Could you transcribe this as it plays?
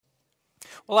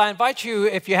Well, I invite you,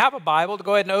 if you have a Bible, to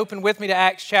go ahead and open with me to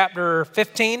Acts chapter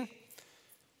 15.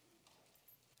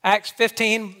 Acts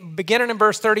 15, beginning in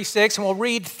verse 36, and we'll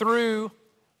read through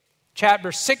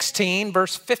chapter 16,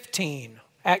 verse 15.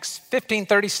 Acts 15,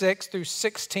 36 through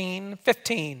 16,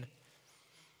 15.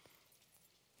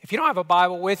 If you don't have a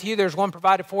Bible with you, there's one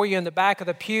provided for you in the back of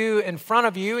the pew in front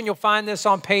of you, and you'll find this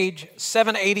on page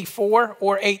 784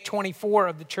 or 824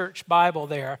 of the church Bible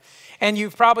there. And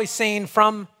you've probably seen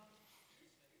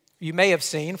you may have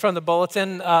seen from the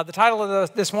bulletin, the title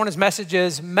of this morning's message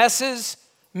is Messes,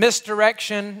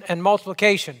 Misdirection, and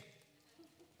Multiplication.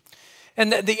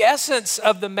 And the essence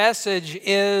of the message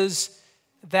is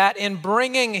that in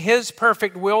bringing His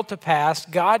perfect will to pass,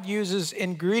 God uses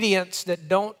ingredients that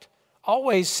don't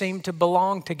always seem to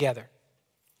belong together.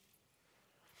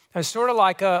 It's sort of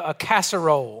like a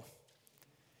casserole.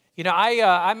 You know,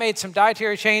 I made some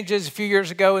dietary changes a few years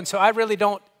ago, and so I really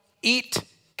don't eat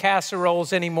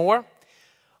casseroles anymore.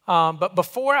 But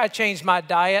before I changed my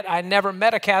diet, I never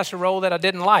met a casserole that I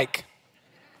didn't like.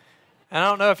 And I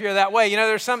don't know if you're that way. You know,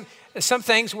 there's some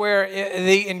things where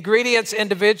the ingredients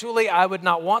individually, I would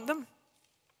not want them.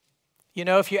 You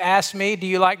know, if you ask me, do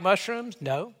you like mushrooms?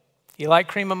 No. You like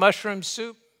cream of mushroom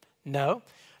soup? No.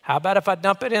 How about if I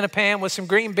dump it in a pan with some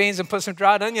green beans and put some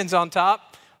dried onions on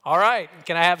top? All right.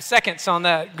 Can I have seconds on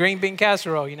that green bean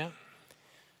casserole, you know?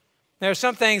 There are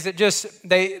some things that just,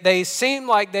 they seem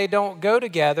like they don't go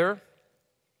together,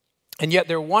 and yet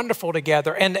they're wonderful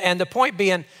together. And the point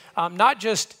being, not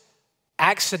just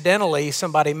accidentally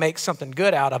somebody makes something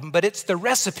good out of them, but it's the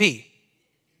recipe,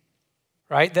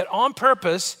 right? That on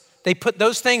purpose, they put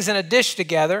those things in a dish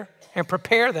together and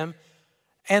prepare them,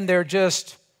 and they're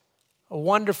just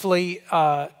wonderfully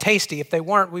tasty. If they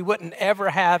weren't, we wouldn't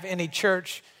ever have any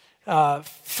church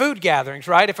food gatherings,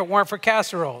 right? If it weren't for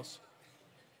casseroles.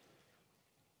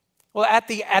 Well, at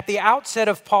the outset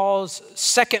of Paul's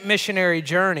second missionary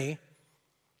journey,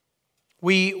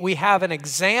 we have an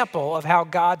example of how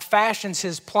God fashions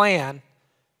His plan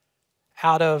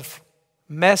out of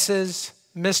messes,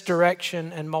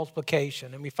 misdirection, and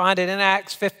multiplication. And we find it in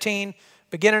Acts 15,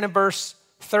 beginning in verse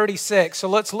 36. So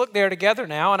let's look there together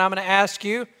now, and I'm going to ask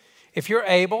you, if you're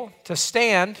able, to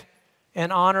stand in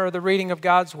honor of the reading of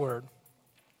God's Word.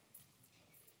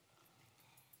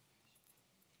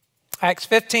 Acts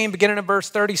 15, beginning in verse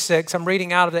 36, I'm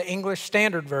reading out of the English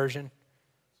Standard Version.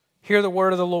 Hear the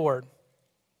word of the Lord.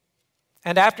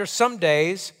 And after some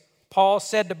days, Paul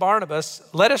said to Barnabas,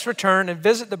 "Let us return and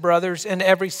visit the brothers in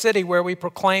every city where we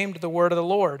proclaimed the word of the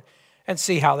Lord, and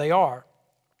see how they are."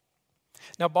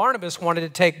 Now Barnabas wanted to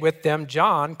take with them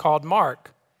John, called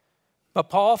Mark. But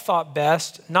Paul thought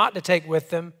best not to take with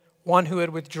them one who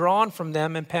had withdrawn from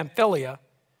them in Pamphylia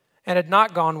and had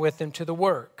not gone with them to the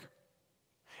work.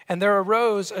 And there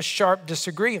arose a sharp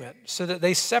disagreement, so that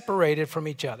they separated from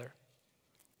each other.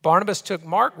 Barnabas took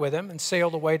Mark with him and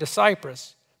sailed away to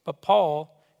Cyprus, but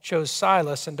Paul chose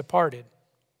Silas and departed,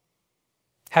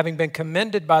 having been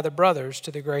commended by the brothers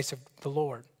to the grace of the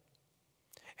Lord.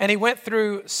 And he went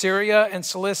through Syria and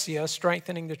Cilicia,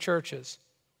 strengthening the churches.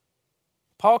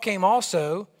 Paul came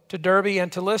also to Derbe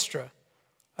and to Lystra.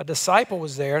 A disciple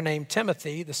was there named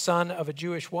Timothy, the son of a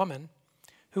Jewish woman,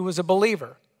 who was a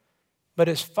believer, but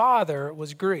his father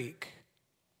was Greek.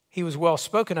 He was well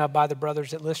spoken of by the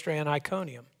brothers at Lystra and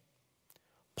Iconium.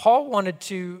 Paul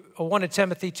wanted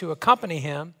Timothy to accompany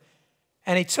him,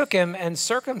 and he took him and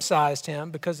circumcised him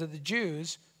because of the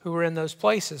Jews who were in those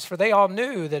places, for they all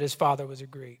knew that his father was a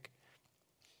Greek.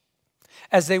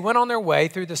 As they went on their way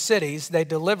through the cities, they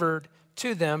delivered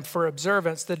to them for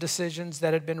observance the decisions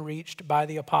that had been reached by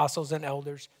the apostles and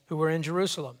elders who were in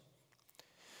Jerusalem.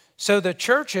 So the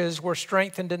churches were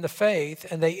strengthened in the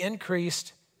faith, and they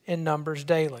increased in numbers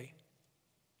daily.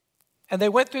 And they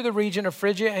went through the region of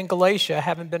Phrygia and Galatia,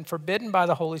 having been forbidden by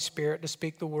the Holy Spirit to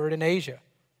speak the word in Asia.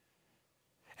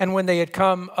 And when they had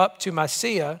come up to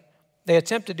Mysia, they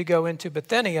attempted to go into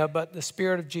Bithynia, but the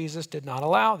Spirit of Jesus did not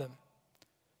allow them.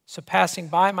 So passing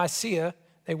by Mysia,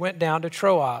 they went down to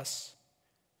Troas.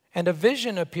 And a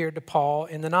vision appeared to Paul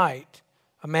in the night.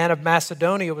 A man of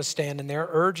Macedonia was standing there,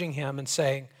 urging him and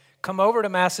saying, "Come over to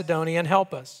Macedonia and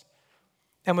help us."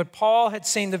 And when Paul had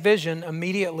seen the vision,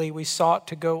 immediately we sought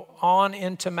to go on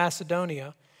into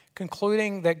Macedonia,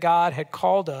 concluding that God had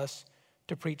called us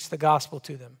to preach the gospel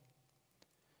to them.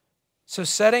 So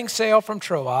setting sail from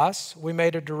Troas, we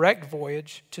made a direct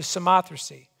voyage to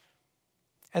Samothrace,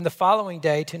 and the following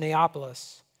day to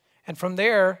Neapolis, and from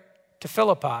there to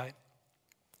Philippi,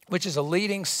 which is a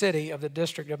leading city of the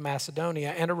district of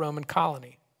Macedonia and a Roman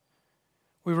colony.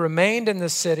 We remained in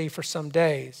this city for some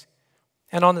days,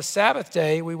 and on the Sabbath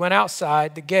day we went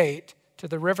outside the gate to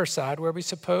the riverside where we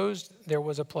supposed there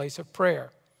was a place of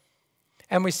prayer.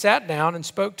 And we sat down and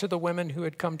spoke to the women who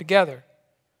had come together.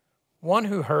 One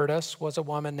who heard us was a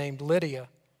woman named Lydia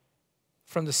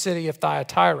from the city of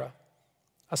Thyatira,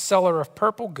 a seller of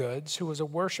purple goods who was a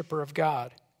worshiper of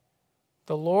God.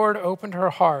 The Lord opened her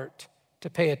heart to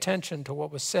pay attention to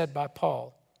what was said by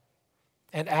Paul.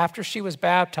 And after she was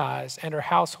baptized and her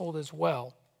household as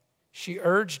well, she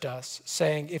urged us,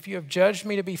 saying, "If you have judged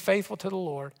me to be faithful to the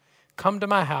Lord, come to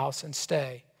my house and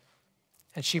stay."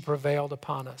 And she prevailed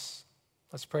upon us.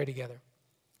 Let's pray together.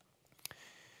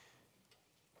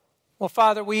 Well,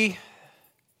 Father, we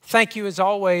thank you as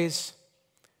always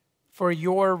for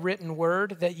your written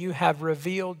word, that you have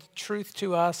revealed truth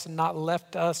to us and not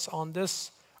left us on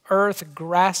this earth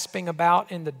grasping about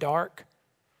in the dark,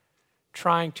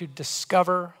 trying to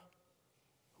discover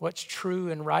what's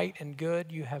true and right and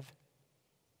good. You have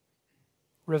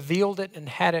revealed it and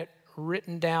had it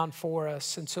written down for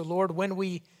us. And so, Lord, when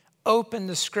we open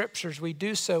the scriptures, we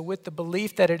do so with the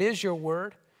belief that it is your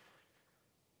word,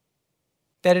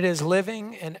 that it is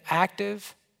living and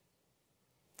active,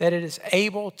 that it is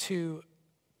able to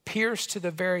pierce to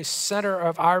the very center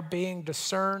of our being,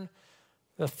 discern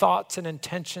the thoughts and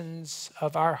intentions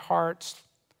of our hearts,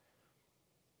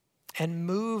 and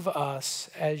move us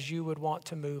as you would want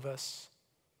to move us.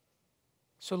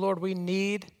 So, Lord, we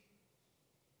need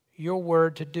your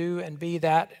word to do and be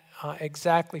that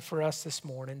exactly for us this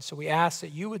morning. So we ask that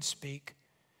you would speak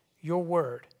your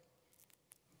word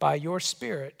by your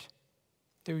Spirit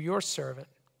through your servant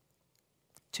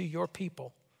to your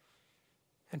people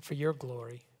and for your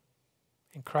glory.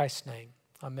 In Christ's name,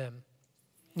 amen.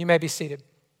 You may be seated.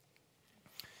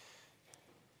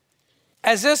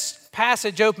 As this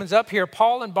passage opens up here,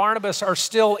 Paul and Barnabas are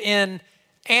still in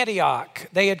Antioch.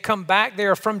 They had come back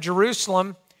there from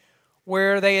Jerusalem,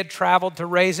 where they had traveled to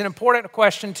raise an important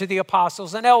question to the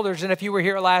apostles and elders. And if you were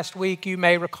here last week, you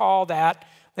may recall that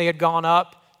they had gone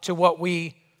up to what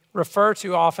we refer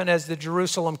to often as the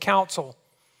Jerusalem Council.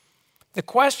 The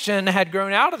question had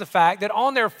grown out of the fact that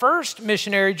on their first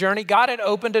missionary journey, God had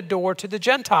opened a door to the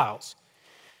Gentiles.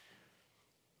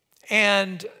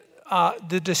 And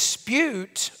the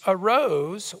dispute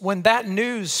arose when that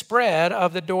news spread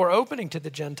of the door opening to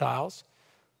the Gentiles.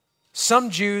 Some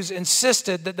Jews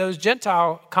insisted that those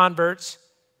Gentile converts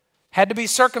had to be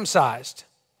circumcised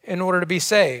in order to be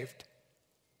saved.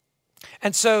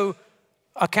 And so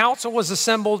a council was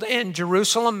assembled in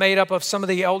Jerusalem, made up of some of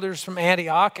the elders from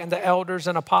Antioch and the elders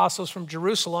and apostles from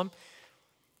Jerusalem.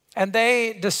 And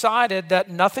they decided that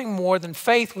nothing more than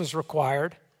faith was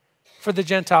required for the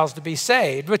Gentiles to be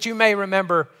saved. But you may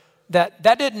remember that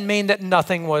that didn't mean that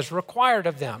nothing was required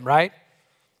of them, right?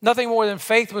 Nothing more than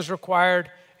faith was required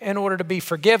in order to be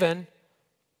forgiven,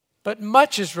 but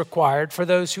much is required for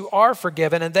those who are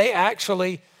forgiven. And they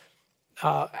actually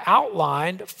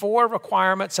outlined 4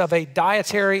 requirements of a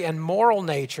dietary and moral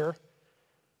nature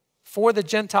for the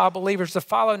Gentile believers to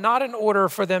follow, not in order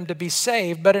for them to be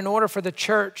saved, but in order for the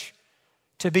church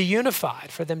to be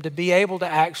unified, for them to be able to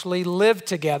actually live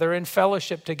together in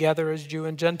fellowship together as Jew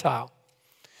and Gentile.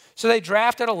 So they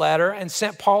drafted a letter and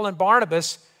sent Paul and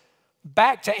Barnabas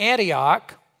back to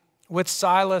Antioch with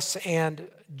Silas and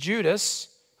Judas,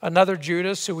 another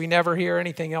Judas who we never hear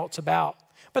anything else about.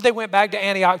 But they went back to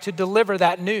Antioch to deliver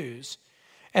that news.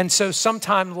 And so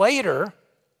sometime later,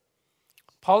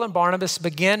 Paul and Barnabas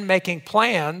began making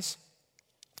plans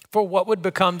for what would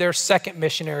become their second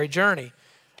missionary journey.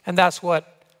 And that's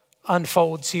what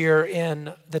unfolds here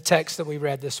in the text that we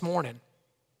read this morning.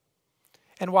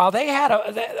 And while they had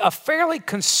a fairly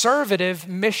conservative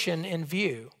mission in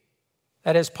view,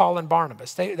 that is Paul and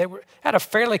Barnabas, they had a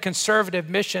fairly conservative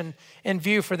mission in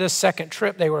view for this second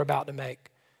trip they were about to make.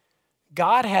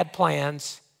 God had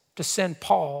plans to send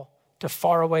Paul to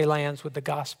faraway lands with the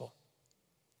gospel.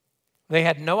 They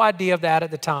had no idea of that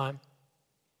at the time.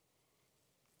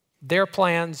 Their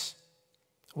plans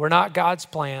were not God's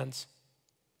plans,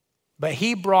 but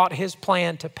he brought his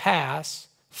plan to pass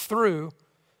through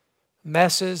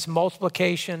messes,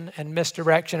 multiplication, and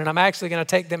misdirection. And I'm actually going to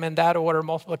take them in that order,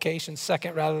 multiplication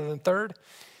second rather than third.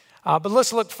 But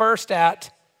let's look first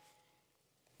at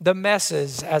the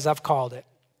messes, as I've called it.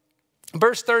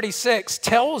 Verse 36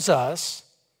 tells us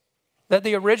that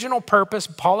the original purpose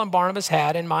Paul and Barnabas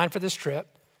had in mind for this trip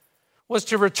was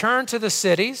to return to the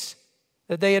cities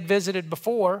that they had visited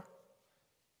before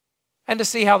and to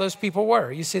see how those people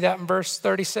were. You see that in verse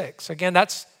 36. Again,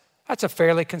 that's a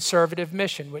fairly conservative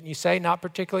mission, wouldn't you say? Not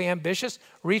particularly ambitious.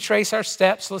 Retrace our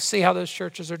steps. Let's see how those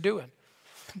churches are doing.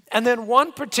 And then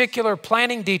one particular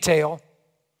planning detail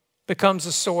becomes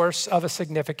a source of a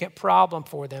significant problem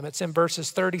for them. It's in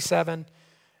verses 37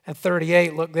 and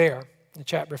 38. Look there in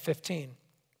chapter 15.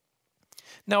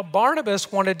 Now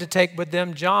Barnabas wanted to take with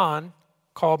them John,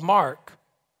 called Mark,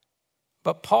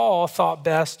 but Paul thought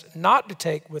best not to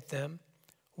take with them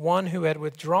one who had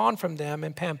withdrawn from them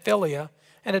in Pamphylia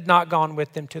and had not gone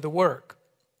with them to the work.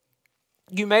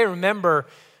 You may remember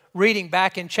reading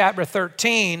back in chapter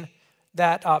 13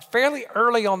 that fairly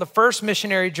early on the first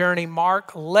missionary journey,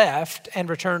 Mark left and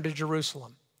returned to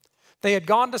Jerusalem. They had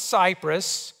gone to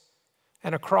Cyprus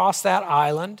and across that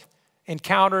island,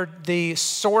 encountered the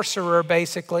sorcerer,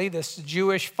 basically, this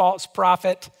Jewish false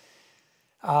prophet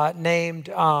named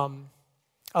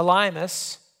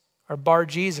Elymas or Bar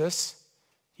Jesus.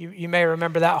 You may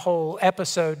remember that whole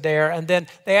episode there. And then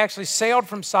they actually sailed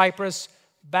from Cyprus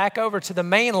back over to the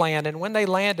mainland. And when they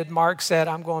landed, Mark said,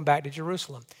 I'm going back to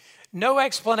Jerusalem. No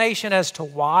explanation as to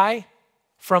why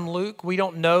from Luke. We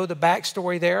don't know the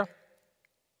backstory there.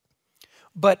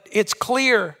 But it's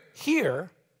clear here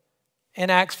in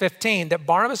Acts 15 that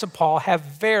Barnabas and Paul have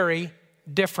very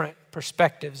different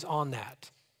perspectives on that.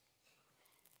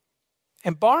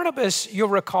 And Barnabas, you'll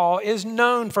recall, is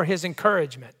known for his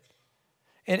encouragement.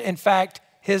 In fact,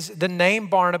 the name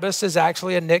Barnabas is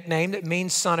actually a nickname that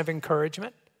means son of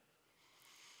encouragement.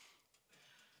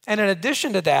 And in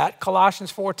addition to that,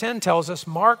 Colossians 4:10 tells us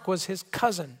Mark was his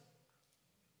cousin.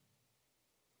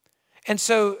 And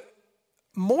so,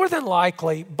 more than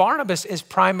likely, Barnabas is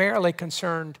primarily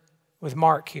concerned with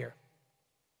Mark here,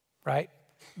 right?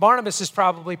 Barnabas is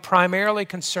probably primarily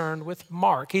concerned with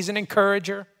Mark. He's an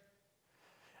encourager.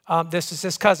 This is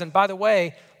his cousin. By the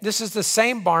way, this is the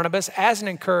same Barnabas as an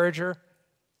encourager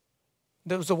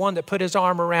that was the one that put his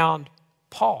arm around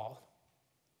Paul,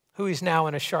 who he's now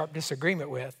in a sharp disagreement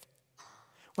with.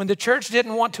 When the church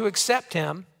didn't want to accept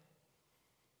him,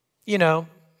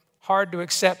 hard to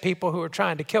accept people who are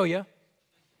trying to kill you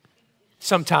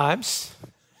sometimes.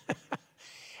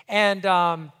 And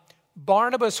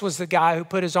Barnabas was the guy who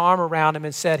put his arm around him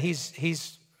and said,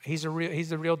 he's the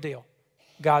real deal.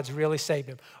 God's really saved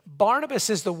him.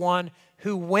 Barnabas is the one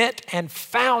who went and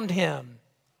found him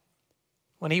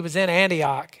when he was in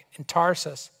Antioch in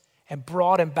Tarsus and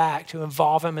brought him back to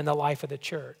involve him in the life of the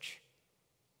church.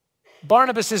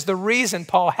 Barnabas is the reason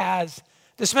Paul has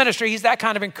this ministry. He's that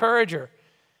kind of encourager.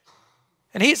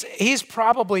 And he's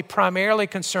probably primarily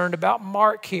concerned about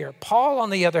Mark here. Paul,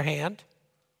 on the other hand,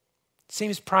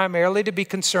 seems primarily to be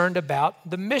concerned about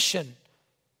the mission.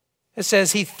 It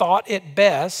says he thought it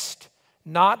best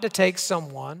not to take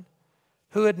someone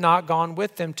who had not gone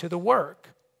with them to the work.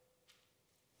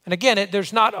 And again,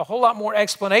 there's not a whole lot more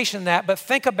explanation than that, but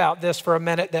think about this for a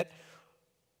minute, that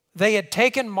they had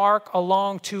taken Mark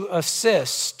along to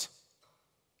assist.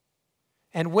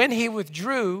 And when he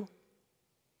withdrew,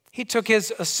 he took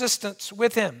his assistants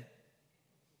with him.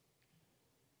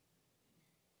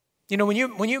 When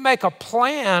you make a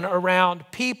plan around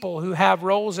people who have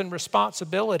roles and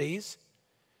responsibilities,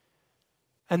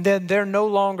 and then they're no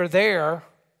longer there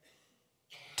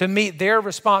to meet their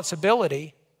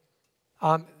responsibility,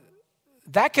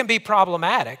 that can be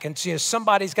problematic. And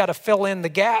somebody's got to fill in the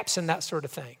gaps and that sort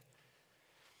of thing.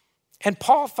 And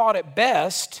Paul thought it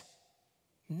best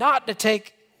not to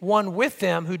take one with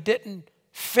them who didn't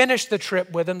finish the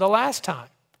trip with him the last time.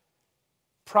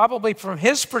 Probably from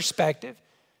his perspective,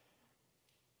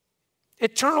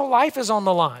 eternal life is on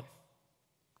the line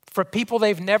for people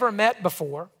they've never met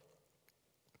before.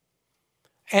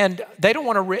 And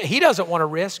he doesn't want to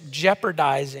risk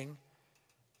jeopardizing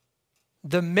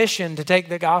the mission to take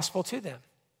the gospel to them.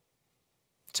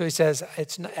 So he says,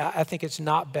 I think it's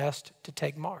not best to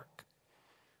take Mark.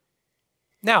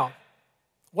 Now,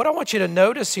 what I want you to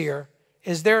notice here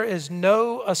is there is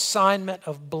no assignment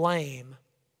of blame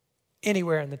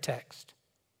anywhere in the text.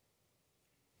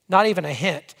 Not even a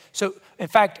hint. So, in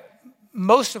fact,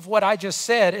 most of what I just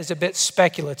said is a bit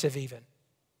speculative even.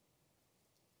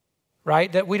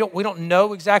 Right? That we don't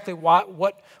know exactly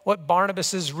what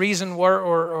Barnabas's reason were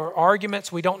or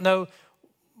arguments. We don't know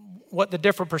what the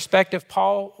different perspective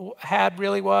Paul had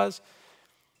really was.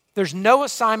 There's no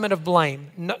assignment of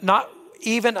blame, not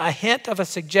even a hint of a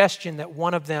suggestion that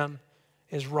one of them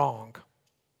is wrong.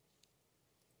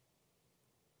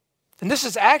 And this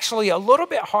is actually a little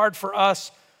bit hard for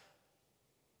us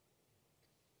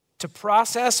to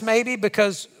process maybe,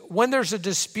 because when there's a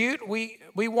dispute, we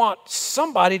want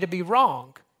somebody to be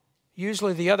wrong,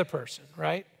 usually the other person,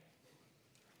 right?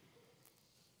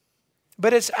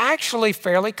 But it's actually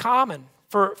fairly common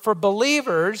for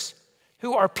believers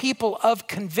who are people of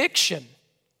conviction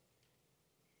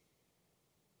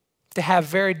to have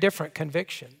very different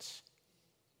convictions.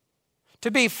 To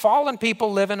be fallen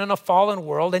people living in a fallen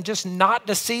world and just not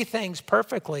to see things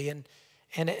perfectly and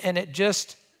it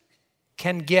just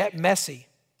can get messy.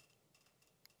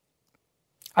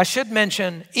 I should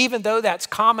mention, even though that's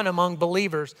common among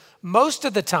believers, most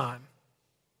of the time,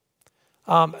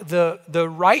 the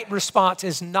right response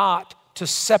is not to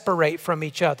separate from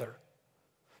each other.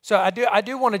 So I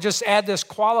do want to just add this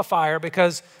qualifier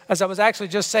because, as I was actually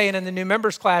just saying in the new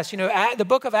members class, the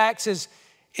book of Acts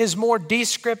is more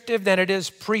descriptive than it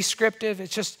is prescriptive.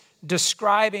 It's just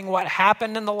describing what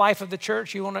happened in the life of the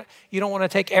church. You don't want to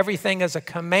take everything as a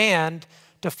command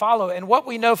to follow. And what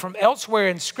we know from elsewhere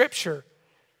in Scripture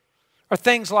are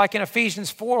things like in Ephesians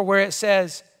 4 where it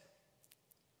says,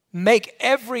 make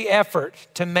every effort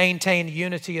to maintain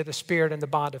unity of the Spirit and the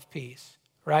bond of peace,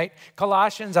 right?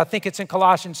 Colossians, I think it's in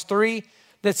Colossians 3,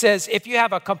 that says, if you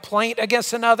have a complaint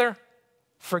against another,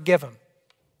 forgive them.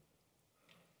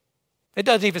 It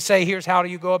doesn't even say, here's how do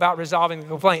you go about resolving the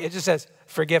complaint. It just says,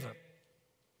 forgive them.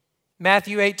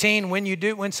 Matthew 18,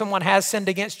 when someone has sinned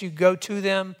against you, go to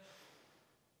them.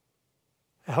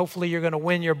 And hopefully you're going to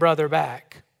win your brother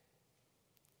back.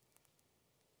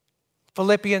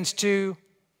 Philippians 2,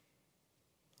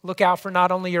 look out for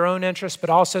not only your own interests, but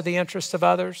also the interests of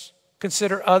others.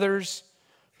 Consider others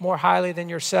more highly than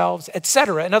yourselves,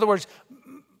 etc. In other words,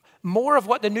 more of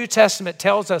what the New Testament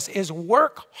tells us is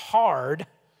work hard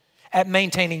at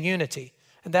maintaining unity.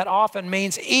 And that often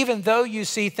means even though you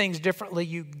see things differently,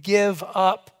 you give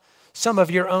up some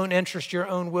of your own interest, your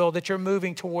own will, that you're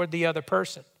moving toward the other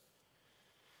person.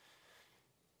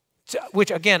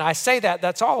 Which again, I say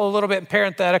that's all a little bit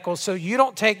parenthetical, so you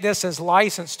don't take this as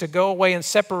license to go away and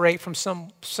separate from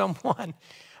someone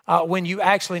when you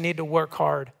actually need to work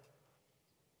hard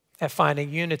at finding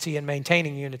unity and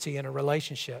maintaining unity in a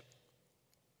relationship.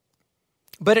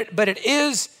 But it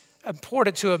is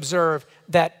important to observe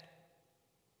that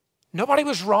nobody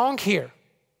was wrong here.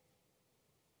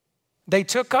 They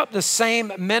took up the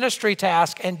same ministry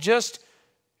task and just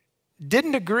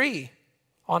didn't agree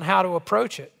on how to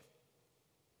approach it.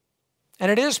 And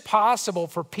it is possible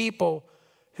for people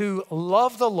who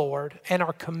love the Lord and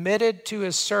are committed to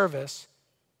His service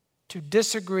to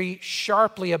disagree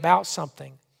sharply about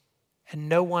something and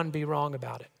no one be wrong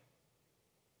about it.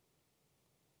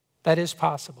 That is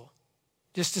possible.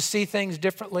 Just to see things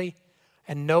differently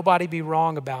and nobody be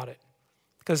wrong about it.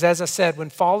 Because as I said, when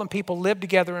fallen people live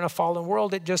together in a fallen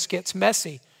world, it just gets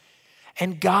messy.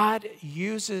 And God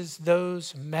uses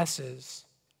those messes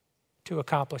to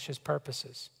accomplish His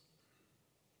purposes.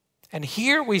 And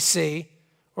here we see,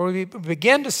 or we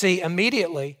begin to see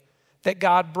immediately, that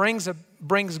God brings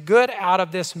good out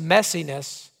of this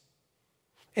messiness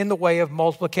in the way of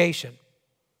multiplication.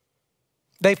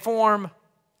 They form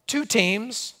 2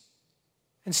 teams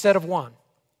instead of 1.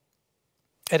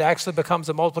 It actually becomes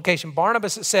a multiplication.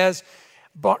 Barnabas, it says,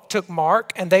 took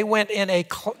Mark, and they went in a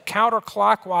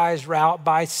counterclockwise route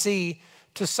by sea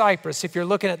to Cyprus. If you're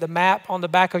looking at the map on the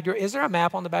back of is there a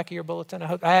map on the back of your bulletin?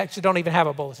 I actually don't even have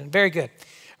a bulletin. Very good.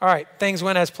 All right, things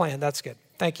went as planned. That's good.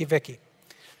 Thank you, Vicki.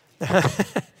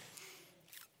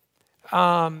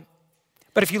 But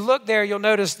if you look there, you'll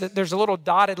notice that there's a little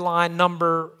dotted line,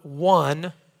 number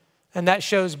 1, and that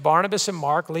shows Barnabas and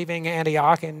Mark leaving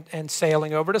Antioch and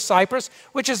sailing over to Cyprus,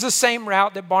 which is the same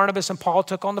route that Barnabas and Paul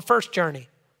took on the first journey.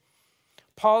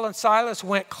 Paul and Silas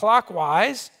went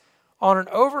clockwise on an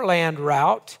overland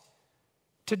route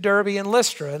to Derbe and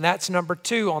Lystra, and that's number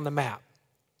 2 on the map.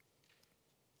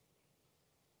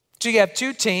 So you have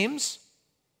 2 teams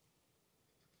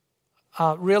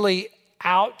really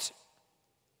out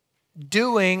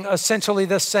doing essentially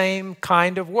the same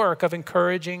kind of work of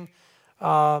encouraging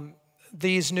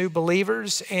these new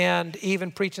believers and even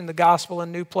preaching the gospel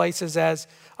in new places as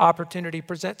opportunity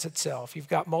presents itself. You've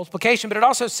got multiplication, but it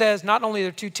also says not only are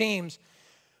there 2 teams,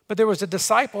 but there was a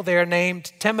disciple there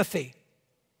named Timothy.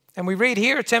 And we read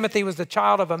here, Timothy was the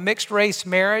child of a mixed race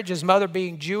marriage, his mother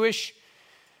being Jewish,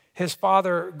 his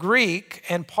father Greek.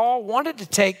 And Paul wanted to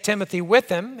take Timothy with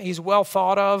him. He's well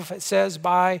thought of, it says,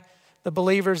 by the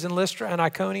believers in Lystra and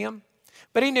Iconium.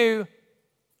 But he knew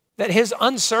that his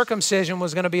uncircumcision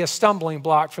was going to be a stumbling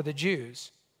block for the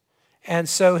Jews. And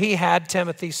so he had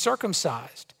Timothy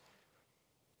circumcised.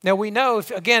 Now we know,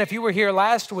 if you were here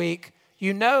last week,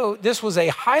 you know this was a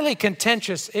highly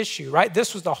contentious issue, right?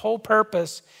 This was the whole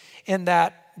purpose in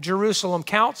that Jerusalem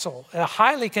council, a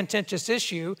highly contentious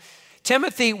issue.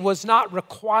 Timothy was not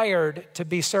required to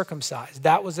be circumcised.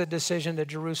 That was a decision the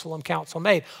Jerusalem council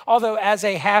made. Although as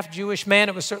a half-Jewish man,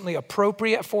 it was certainly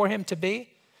appropriate for him to be,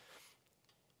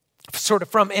 sort of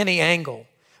from any angle.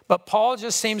 But Paul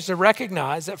just seems to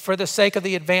recognize that for the sake of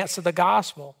the advance of the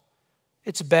gospel,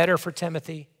 it's better for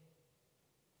Timothy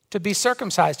to be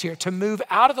circumcised here, to move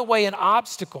out of the way an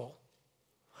obstacle,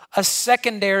 a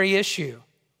secondary issue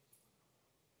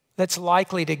that's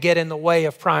likely to get in the way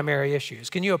of primary issues.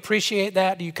 Can you appreciate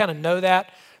that? Do you kind of know that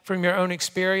from your own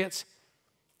experience?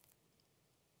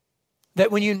 That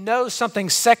when you know something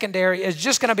secondary is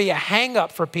just going to be a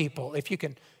hang-up for people, if you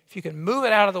can move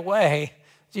it out of the way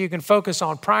so you can focus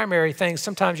on primary things,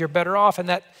 sometimes you're better off. And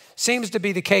that seems to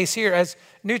be the case here. As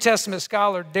New Testament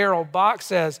scholar Darrell Bock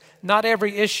says, not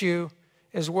every issue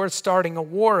is worth starting a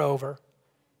war over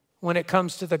when it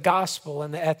comes to the gospel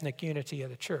and the ethnic unity of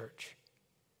the church.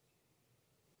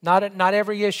 Not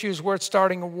every issue is worth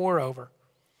starting a war over.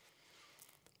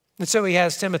 And so he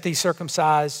has Timothy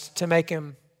circumcised to make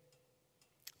him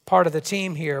part of the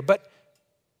team here. But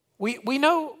we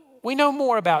know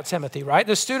more about Timothy, right?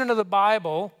 The student of the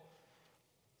Bible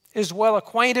is well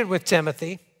acquainted with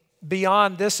Timothy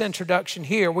beyond this introduction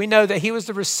here. We know that he was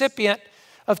the recipient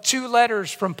of 2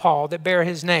 letters from Paul that bear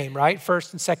his name, right?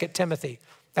 1st and 2nd Timothy.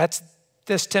 That's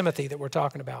this Timothy that we're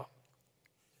talking about.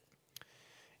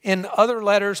 In other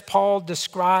letters, Paul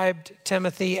described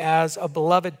Timothy as a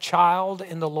beloved child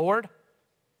in the Lord,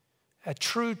 a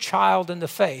true child in the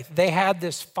faith. They had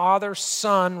this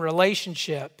father-son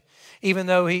relationship, even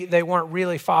though they weren't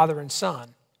really father and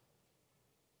son.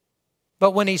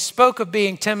 But when he spoke of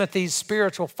being Timothy's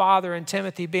spiritual father and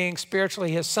Timothy being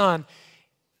spiritually his son,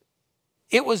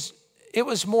 it was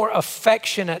more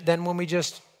affectionate than when we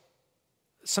just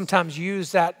sometimes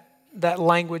use that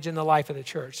language in the life of the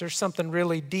church. There's something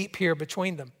really deep here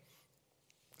between them.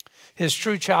 His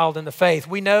true child in the faith.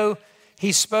 We know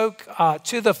he spoke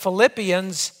to the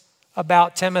Philippians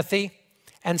about Timothy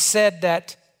and said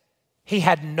that he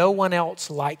had no one else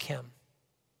like him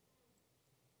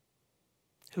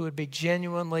who would be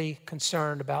genuinely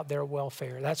concerned about their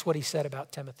welfare. That's what he said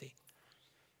about Timothy.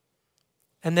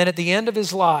 And then at the end of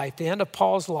his life, the end of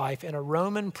Paul's life in a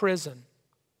Roman prison,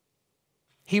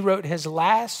 he wrote his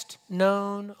last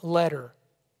known letter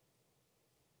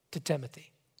to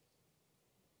Timothy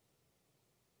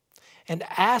and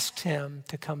asked him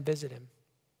to come visit him.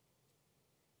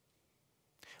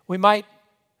 We might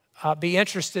be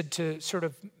interested to sort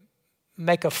of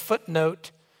make a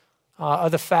footnote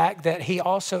of the fact that he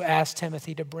also asked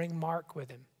Timothy to bring Mark with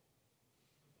him.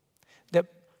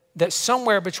 That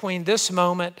somewhere between this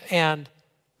moment and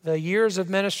the years of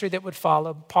ministry that would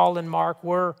follow, Paul and Mark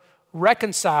were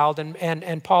reconciled,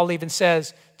 and Paul even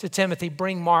says to Timothy,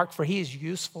 bring Mark, for he is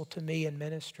useful to me in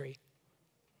ministry.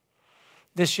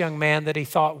 This young man that he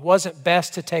thought wasn't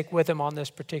best to take with him on this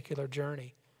particular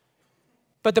journey.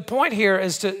 But the point here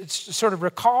is to sort of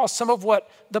recall some of what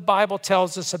the Bible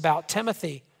tells us about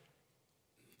Timothy,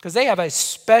 because they have a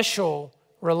special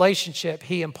relationship,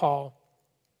 he and Paul.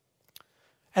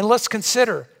 And let's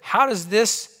consider, how does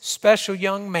this special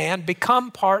young man become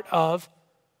part of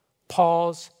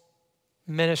Paul's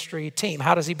ministry team?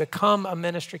 How does he become a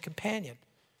ministry companion?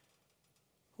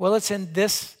 Well, it's in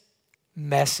this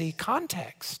messy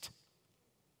context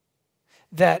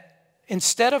that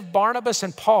instead of Barnabas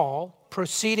and Paul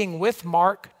proceeding with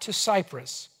Mark to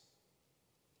Cyprus,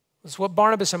 that's what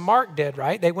Barnabas and Mark did,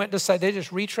 right? They went to, they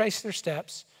just retraced their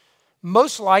steps.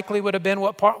 Most likely would have been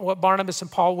what Barnabas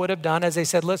and Paul would have done, as they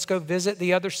said, let's go visit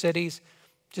the other cities,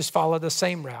 just follow the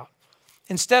same route.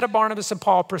 Instead of Barnabas and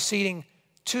Paul proceeding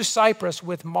to Cyprus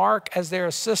with Mark as their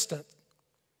assistant,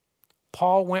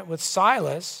 Paul went with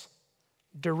Silas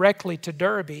directly to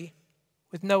Derbe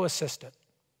with no assistant.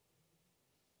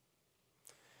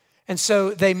 And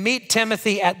so they meet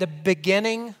Timothy at the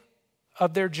beginning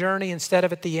of their journey instead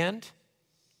of at the end.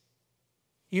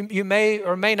 You may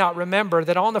or may not remember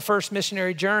that on the first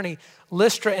missionary journey,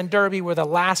 Lystra and Derbe were the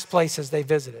last places they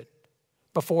visited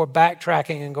before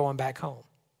backtracking and going back home.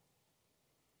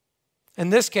 In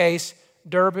this case,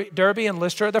 Derbe and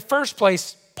Lystra are the first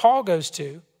place Paul goes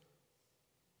to.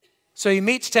 So he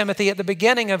meets Timothy at the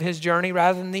beginning of his journey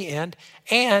rather than the end,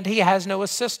 and he has no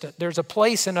assistant. There's a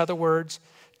place, in other words,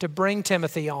 to bring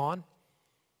Timothy on,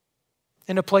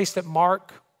 in a place that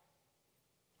Mark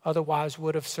otherwise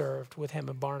would have served with him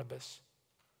and Barnabas,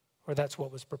 or that's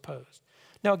what was proposed.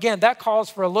 Now again, that calls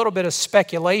for a little bit of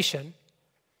speculation,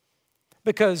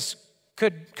 because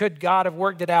could God have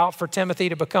worked it out for Timothy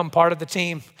to become part of the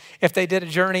team if they did a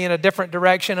journey in a different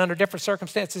direction under different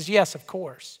circumstances? Yes, of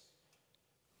course.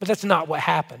 But that's not what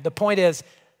happened. The point is,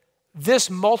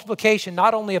 this multiplication,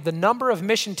 not only of the number of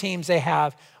mission teams they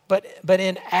have, but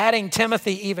in adding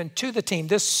Timothy even to the team,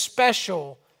 this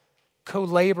special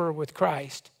co-labor with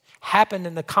Christ happened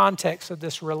in the context of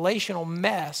this relational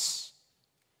mess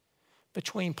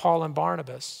between Paul and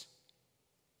Barnabas.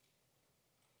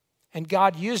 And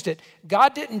God used it.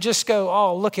 God didn't just go,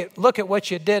 oh, look at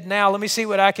what you did now. Let me see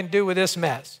what I can do with this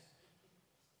mess.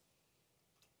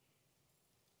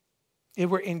 It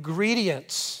were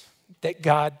ingredients that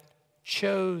God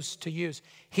chose to use.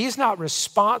 He's not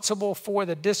responsible for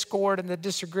the discord and the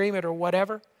disagreement or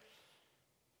whatever.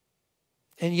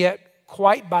 And yet,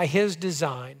 quite by his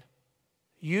design,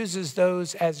 uses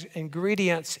those as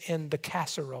ingredients in the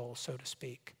casserole, so to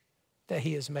speak, that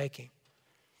he is making.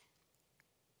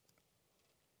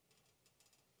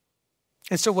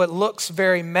 And so what looks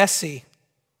very messy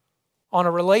on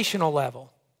a relational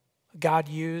level, God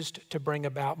used to bring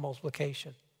about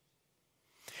multiplication.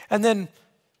 And then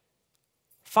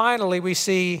finally, we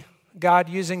see God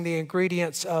using the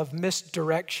ingredients of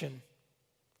misdirection.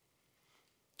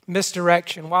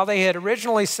 Misdirection. While they had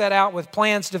originally set out with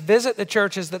plans to visit the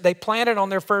churches that they planted on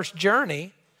their first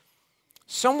journey,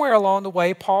 somewhere along the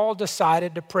way, Paul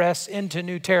decided to press into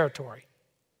new territory.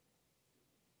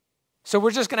 So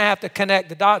we're just going to have to connect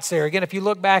the dots there. Again, if you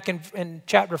look back in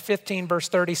chapter 15, verse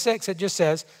 36, it just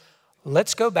says,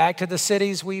 let's go back to the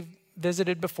cities we've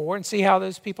visited before and see how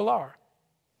those people are.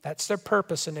 That's their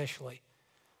purpose initially.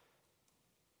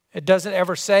 It doesn't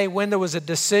ever say when there was a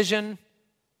decision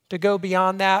to go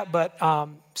beyond that, but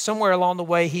somewhere along the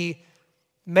way he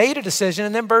made a decision.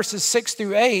 And then verses 6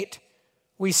 through 8,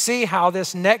 we see how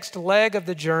this next leg of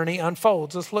the journey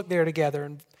unfolds. Let's look there together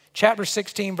in chapter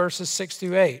 16, verses 6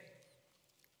 through 8.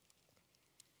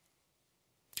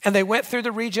 And they went through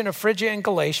the region of Phrygia and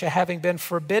Galatia, having been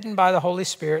forbidden by the Holy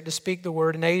Spirit to speak the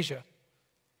word in Asia.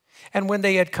 And when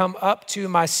they had come up to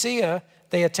Mysia,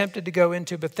 they attempted to go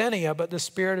into Bithynia, but the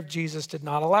Spirit of Jesus did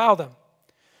not allow them.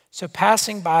 So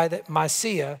passing by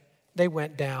Mysia, they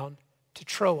went down to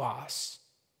Troas.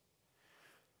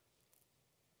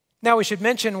 Now we should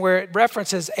mention where it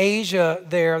references Asia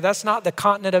there, that's not the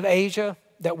continent of Asia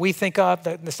that we think of.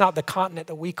 That's not the continent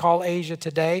that we call Asia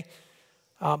today.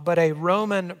 But a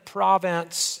Roman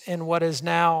province in what is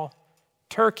now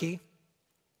Turkey.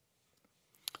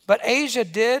 But Asia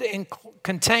did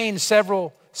contain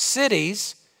several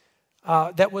cities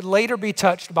that would later be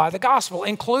touched by the gospel,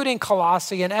 including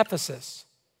Colossae and Ephesus.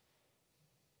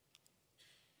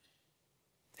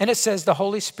 And it says the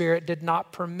Holy Spirit did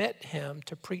not permit him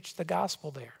to preach the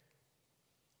gospel there.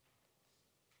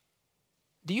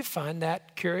 Do you find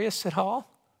that curious at all?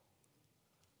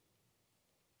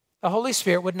 The Holy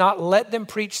Spirit would not let them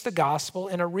preach the gospel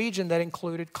in a region that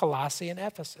included Colossae and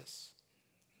Ephesus.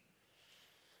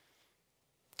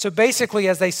 So basically,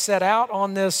 as they set out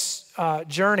on this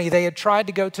journey, they had tried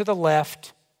to go to the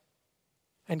left,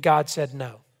 and God said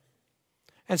no.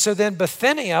 And so then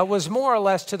Bithynia was more or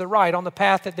less to the right on the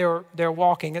path that they're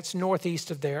walking. It's northeast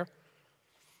of there.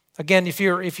 Again, if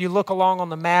you look along on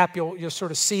the map, you'll sort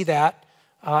of see that.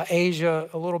 Asia,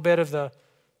 a little bit of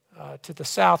to the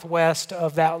southwest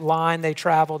of that line they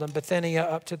traveled, and Bithynia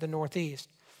up to the northeast.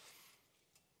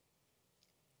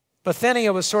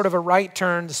 Bithynia was sort of a right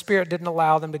turn. The Spirit didn't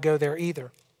allow them to go there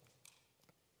either.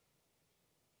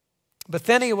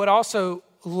 Bithynia would also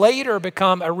later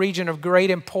become a region of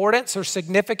great importance or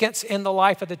significance in the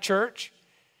life of the church.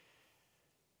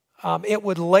 It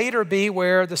would later be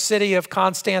where the city of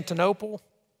Constantinople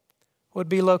would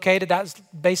be located. That's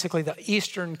basically the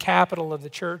eastern capital of the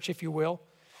church, if you will.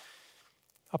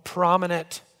 A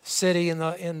prominent city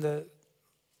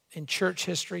in church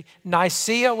history.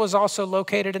 Nicaea was also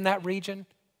located in that region.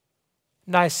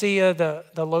 Nicaea,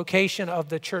 the location of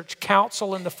the church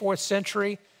council in the 4th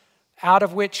century, out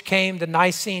of which came the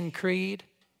Nicene Creed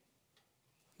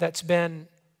that's been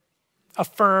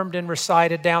affirmed and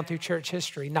recited down through church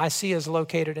history. Nicaea is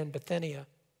located in Bithynia.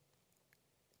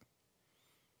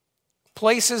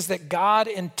 Places that God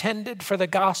intended for the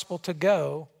gospel to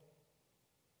go,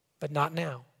 but not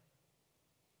now.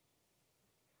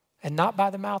 And not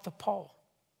by the mouth of Paul.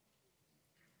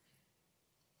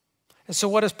 And so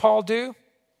what does Paul do?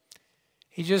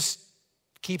 He just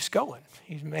keeps going.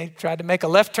 He tried to make a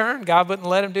left turn. God wouldn't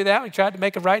let him do that. He tried to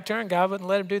make a right turn. God wouldn't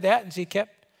let him do that. And so he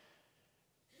kept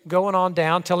going on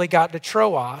down till he got to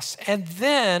Troas. And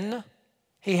then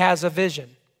he has a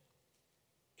vision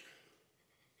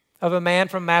of a man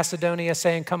from Macedonia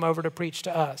saying, come over to preach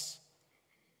to us.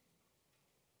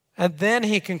 And then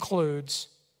he concludes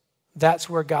that's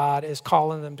where God is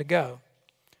calling them to go,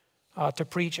 to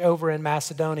preach over in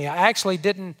Macedonia. I actually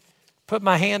didn't put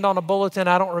my hand on a bulletin.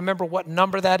 I don't remember what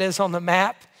number that is on the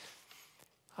map.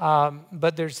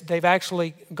 But they've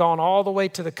actually gone all the way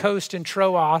to the coast in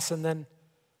Troas, and then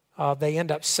they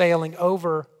end up sailing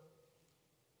over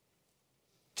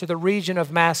to the region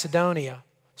of Macedonia.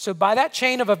 So by that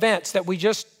chain of events that we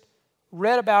just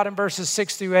read about in verses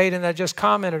 6 through 8 and I just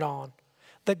commented on,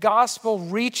 the gospel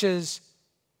reaches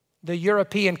the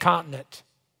European continent,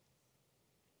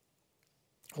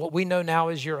 what we know now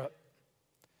as Europe.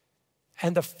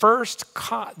 And the first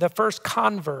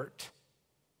convert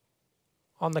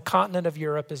on the continent of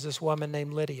Europe is this woman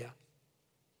named Lydia.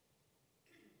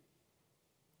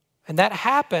 And that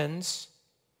happens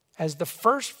as the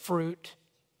first fruit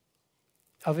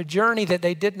of a journey that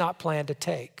they did not plan to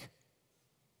take.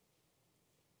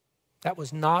 That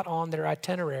was not on their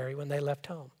itinerary when they left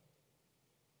home.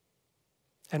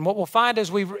 And what we'll find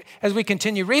as we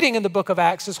continue reading in the book of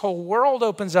Acts, this whole world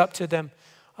opens up to them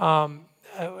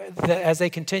as they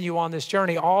continue on this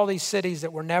journey, all these cities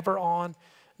that were never on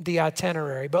the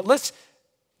itinerary. But let's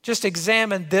just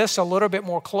examine this a little bit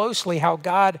more closely, how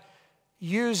God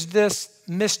used this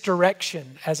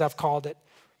misdirection, as I've called it,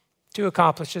 to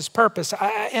accomplish his purpose.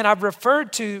 And I've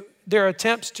referred to their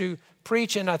attempts to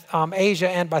preach in Asia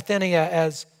and Bithynia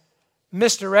as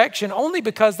misdirection only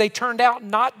because they turned out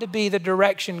not to be the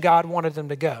direction God wanted them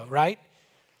to go, right?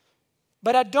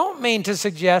 But I don't mean to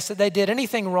suggest that they did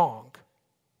anything wrong.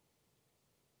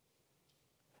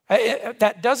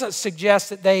 That doesn't suggest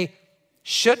that they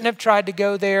shouldn't have tried to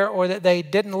go there or that they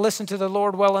didn't listen to the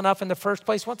Lord well enough in the first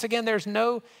place. Once again, there's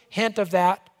no hint of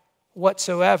that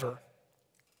whatsoever.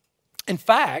 In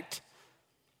fact,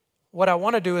 what I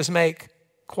want to do is make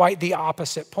quite the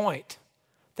opposite point.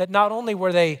 That not only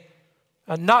were they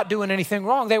not doing anything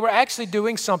wrong, they were actually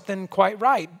doing something quite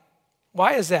right.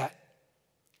 Why is that?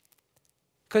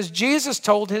 Because Jesus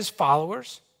told his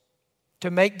followers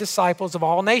to make disciples of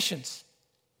all nations,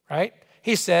 right?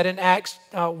 He said in Acts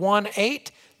 1:8,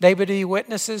 they would be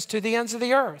witnesses to the ends of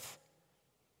the earth.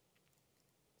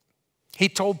 He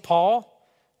told Paul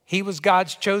he was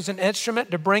God's chosen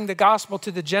instrument to bring the gospel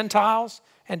to the Gentiles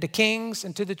and to kings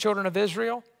and to the children of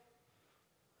Israel.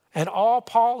 And all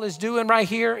Paul is doing right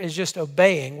here is just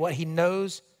obeying what he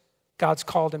knows God's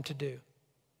called him to do.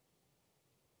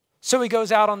 So he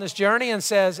goes out on this journey and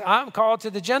says, I'm called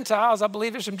to the Gentiles. I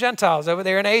believe there's some Gentiles over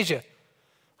there in Asia.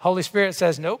 Holy Spirit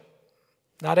says, nope,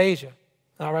 not Asia,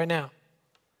 not right now.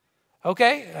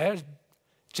 Okay, there's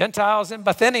Gentiles in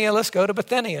Bithynia. Let's go to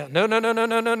Bithynia. No.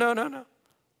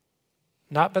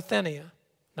 Not Bithynia,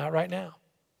 not right now.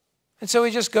 And so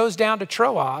he just goes down to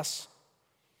Troas,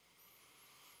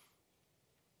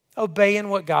 obeying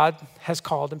what God has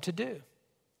called him to do.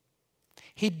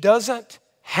 He doesn't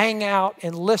hang out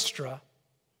in Lystra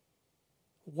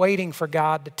waiting for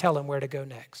God to tell him where to go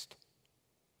next.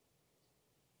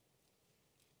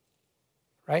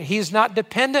 Right? He's not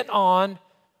dependent on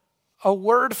a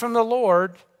word from the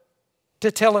Lord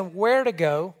to tell him where to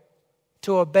go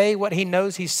to obey what he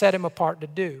knows he's set him apart to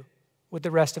do with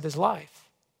the rest of his life.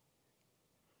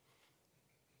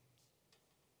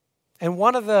 And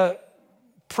one of the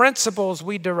principles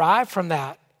we derive from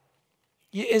that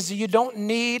is you don't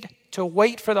need to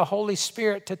wait for the Holy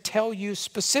Spirit to tell you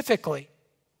specifically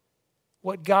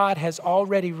what God has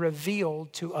already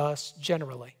revealed to us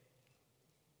generally.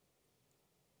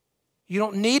 You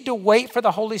don't need to wait for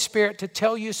the Holy Spirit to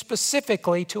tell you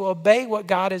specifically to obey what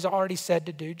God has already said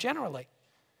to do generally.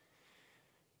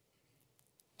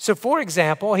 So, for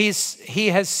example, he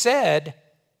has said,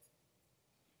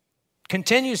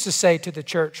 continues to say to the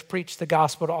church, preach the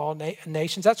gospel to all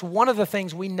nations. That's one of the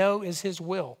things we know is his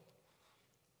will.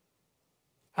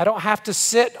 I don't have to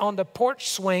sit on the porch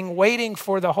swing waiting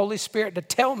for the Holy Spirit to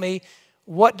tell me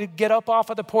what to get up off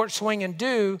of the porch swing and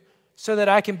do so that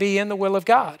I can be in the will of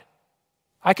God.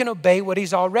 I can obey what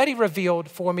he's already revealed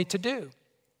for me to do.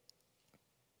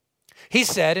 He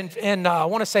said, and I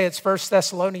want to say it's 1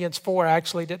 Thessalonians 4, I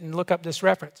actually didn't look up this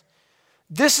reference.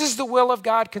 This is the will of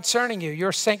God concerning you,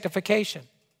 your sanctification.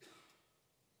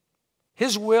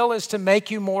 His will is to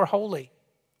make you more holy.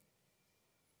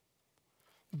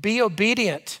 Be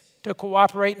obedient to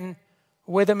cooperating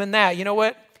with him in that. You know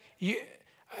what?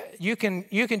 You can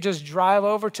just drive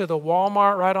over to the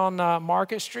Walmart right on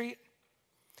Market Street,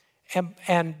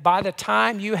 and by the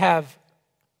time you have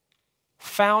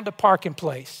found a parking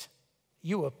place,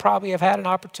 you will probably have had an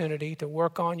opportunity to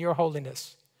work on your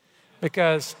holiness,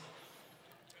 because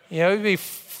you'd be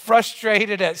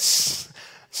frustrated at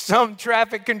some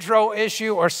traffic control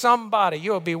issue or somebody.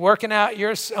 You'll be working out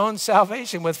your own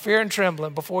salvation with fear and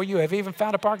trembling before you have even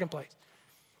found a parking place.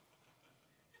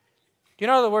 In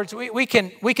other words, we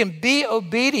can be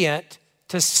obedient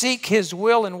to seek his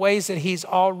will in ways that he's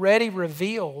already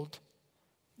revealed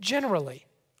generally.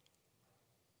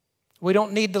 We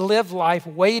don't need to live life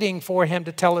waiting for him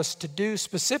to tell us to do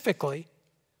specifically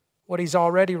what he's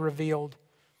already revealed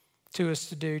to us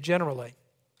to do generally.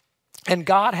 And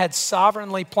God had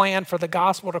sovereignly planned for the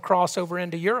gospel to cross over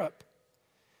into Europe.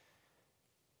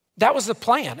 That was the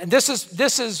plan. And this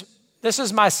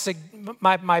is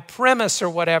my premise or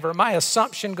whatever, my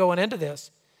assumption going into this,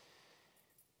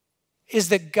 is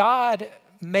that God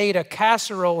made a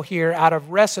casserole here out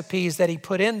of recipes that he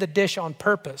put in the dish on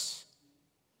purpose.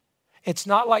 It's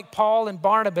not like Paul and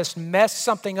Barnabas messed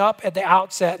something up at the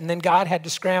outset and then God had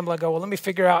to scramble and go, well, let me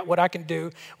figure out what I can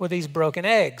do with these broken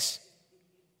eggs.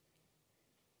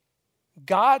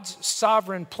 God's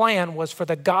sovereign plan was for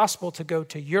the gospel to go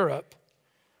to Europe,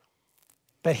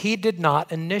 but he did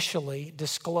not initially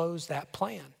disclose that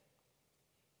plan.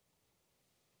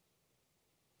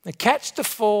 Now, catch the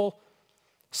full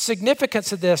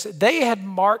significance of this. They had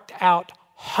marked out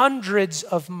hundreds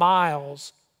of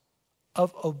miles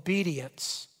of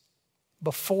obedience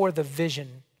before the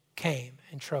vision came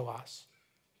in Troas.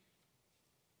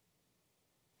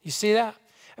 You see that?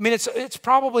 I mean, it's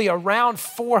probably around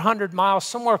 400 miles,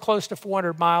 somewhere close to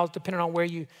 400 miles, depending on where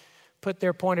you put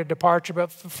their point of departure.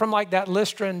 But from like that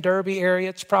Lystra and Derbe area,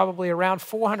 it's probably around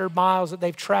 400 miles that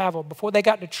they've traveled before they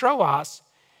got to Troas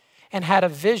and had a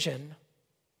vision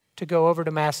to go over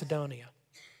to Macedonia.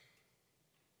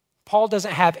 Paul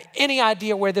doesn't have any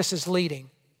idea where this is leading,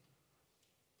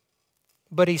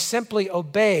 but he simply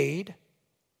obeyed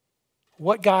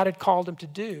what God had called him to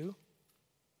do,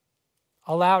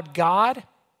 allowed God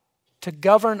to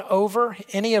govern over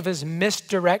any of his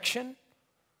misdirection.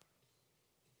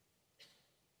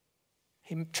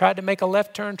 He tried to make a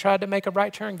left turn, tried to make a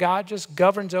right turn. God just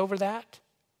governs over that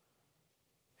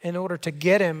in order to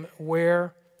get him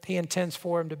where he intends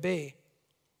for him to be.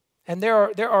 And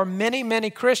there are many, many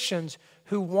Christians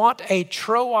who want a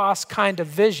Troas kind of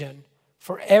vision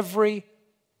for every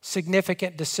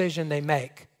significant decision they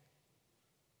make.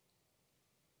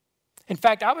 In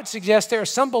fact, I would suggest there are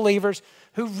some believers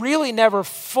who really never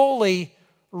fully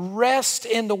rest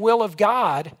in the will of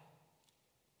God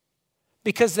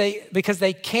because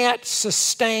they can't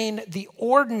sustain the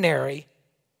ordinary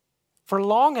for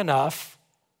long enough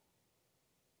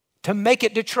to make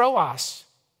it to Troas.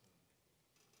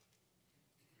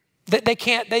 They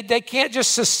can't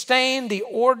just sustain the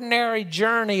ordinary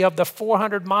journey of the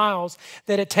 400 miles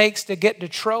that it takes to get to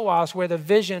Troas where the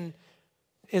vision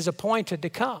is appointed to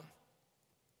come.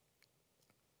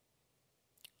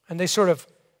 And they sort of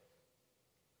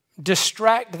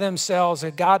distract themselves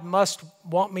that God must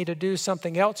want me to do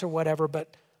something else or whatever,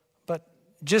 but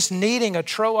just needing a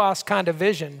Troas kind of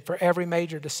vision for every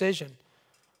major decision.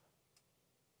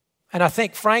 And I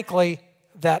think, frankly,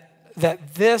 that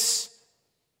this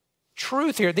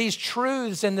truth here, these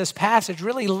truths in this passage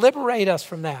really liberate us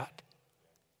from that.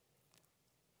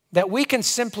 That we can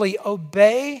simply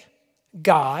obey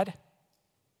God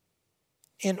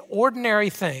in ordinary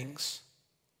things,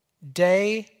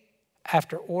 day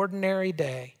after ordinary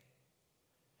day,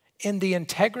 in the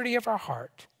integrity of our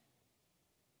heart.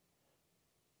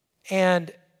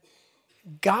 And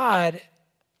God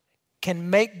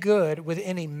can make good with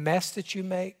any mess that you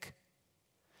make.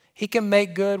 He can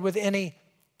make good with any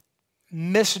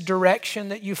misdirection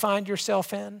that you find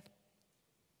yourself in.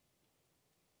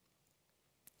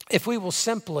 If we will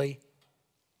simply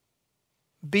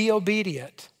be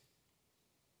obedient,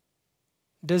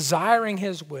 desiring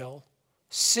his will,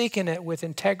 seeking it with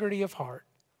integrity of heart,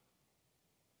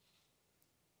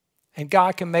 and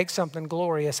God can make something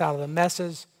glorious out of the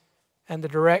messes and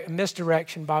the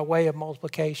misdirection by way of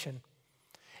multiplication.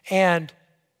 And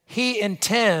he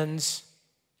intends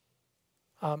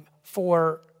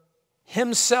for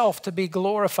himself to be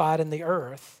glorified in the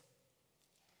earth,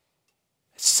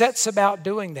 sets about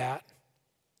doing that,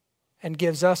 and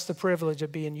gives us the privilege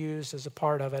of being used as a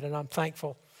part of it. And I'm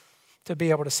thankful to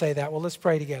be able to say that. Well, let's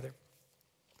pray together.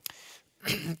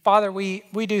 Father, we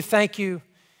do thank you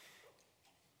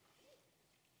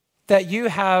that you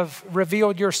have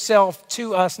revealed yourself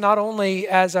to us, not only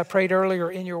as I prayed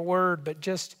earlier in your word, but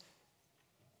just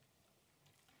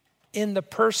in the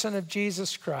person of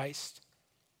Jesus Christ.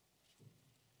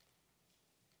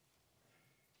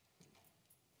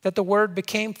 That the word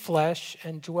became flesh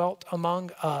and dwelt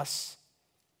among us,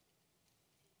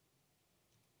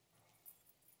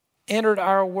 entered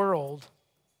our world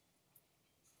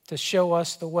to show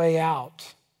us the way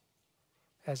out,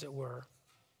 as it were.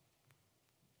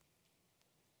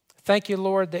 Thank you,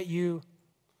 Lord, that you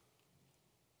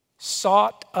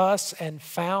sought us and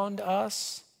found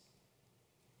us,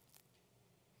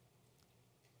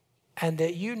 and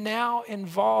that you now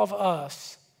involve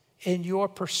us in your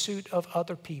pursuit of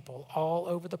other people all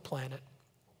over the planet.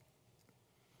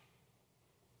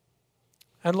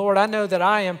 And Lord, I know that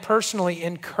I am personally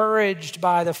encouraged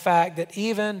by the fact that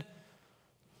even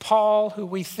Paul, who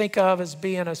we think of as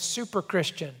being a super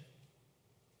Christian,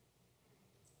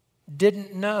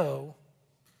 didn't know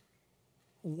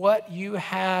what you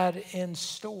had in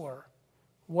store,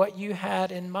 what you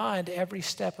had in mind every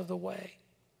step of the way.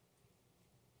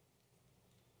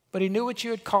 But he knew what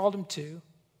you had called him to,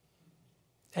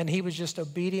 and he was just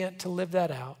obedient to live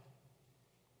that out.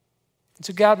 And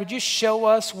so, God, would you show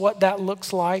us what that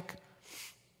looks like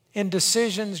in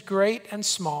decisions great and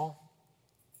small,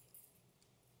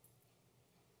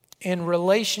 in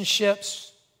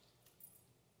relationships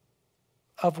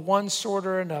of one sort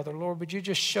or another. Lord, would you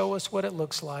just show us what it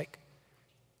looks like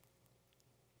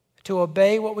to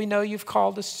obey what we know you've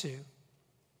called us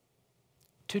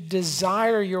to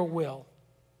desire your will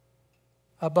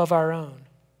above our own,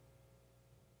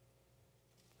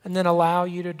 and then allow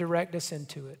you to direct us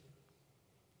into it.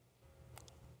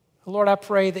 Lord, I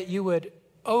pray that you would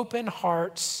open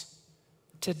hearts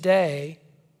today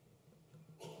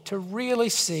to really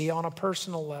see on a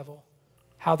personal level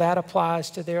how that applies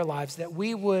to their lives, that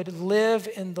we would live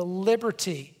in the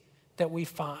liberty that we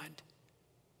find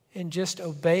in just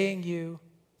obeying you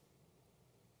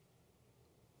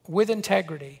with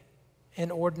integrity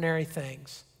in ordinary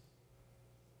things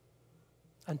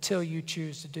until you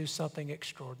choose to do something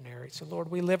extraordinary. So,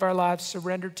 Lord, we live our lives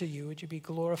surrendered to you. Would you be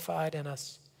glorified in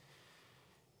us?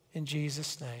 In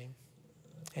Jesus' name,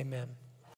 amen.